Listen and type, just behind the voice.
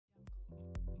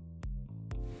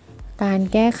การ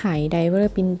แก้ไขไดเวอ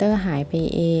ร์ปรินเตอร์หายไป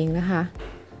เองนะคะ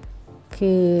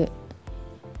คือ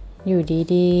อยู่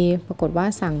ดีๆปรากฏว่า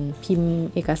สั่งพิมพ์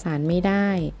เอกสารไม่ได้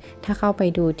ถ้าเข้าไป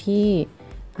ดูที่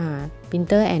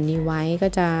printer and device ก็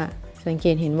จะสังเก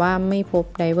ตเห็นว่าไม่พบ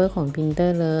ไดเวอร์ของ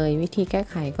printer เลยวิธีแก้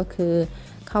ไขก็คือ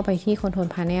เข้าไปที่ Control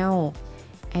Panel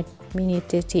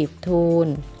Administrative Tool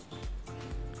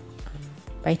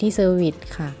ไปที่ Service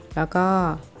ค่ะแล้วก็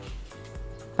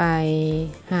ไป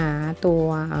หาตัว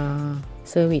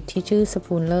Service ที่ชื่อ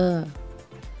Spooler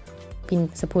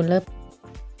Spooler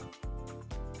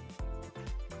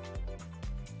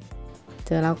เจ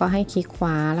อแล้วก็ให้คลิกขว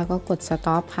าแล้วก็กด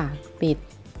Stop ค่ะปิด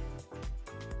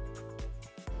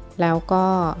แล้วก็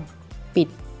ปิด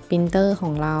ปรินเตอร์ขอ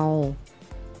งเรา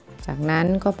จากนั้น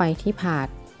ก็ไปที่พาธ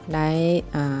ได้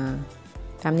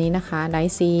ตามนี้นะคะได้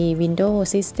C Windows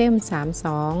System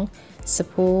 32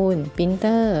 Spool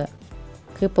Printer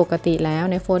คือปกติแล้ว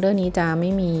ในโฟลเดอร์นี้จะไ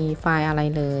ม่มีไฟล์อะไร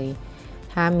เลย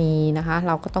ถ้ามีนะคะเ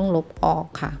ราก็ต้องลบออก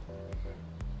ค่ะ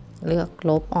เลือก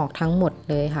ลบออกทั้งหมด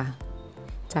เลยค่ะ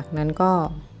จากนั้นก็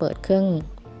เปิดเครื่อง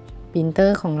ปรินเตอ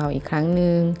ร์ของเราอีกครั้งห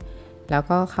นึ่งแล้ว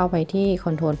ก็เข้าไปที่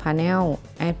Control Panel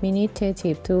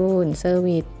Administrative Tool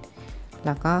Service แ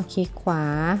ล้วก็คลิกขวา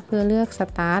เพื่อเลือก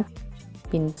Start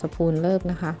ปินสปูลเลิก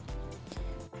นะคะ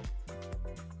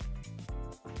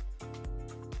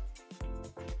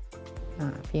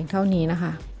เพียงเท่านี้นะค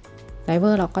ะไดเวอ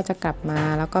ร์เราก็จะกลับมา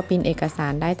แล้วก็พิมพ์เอกสา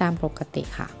รได้ตามปกติ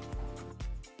ค่ะ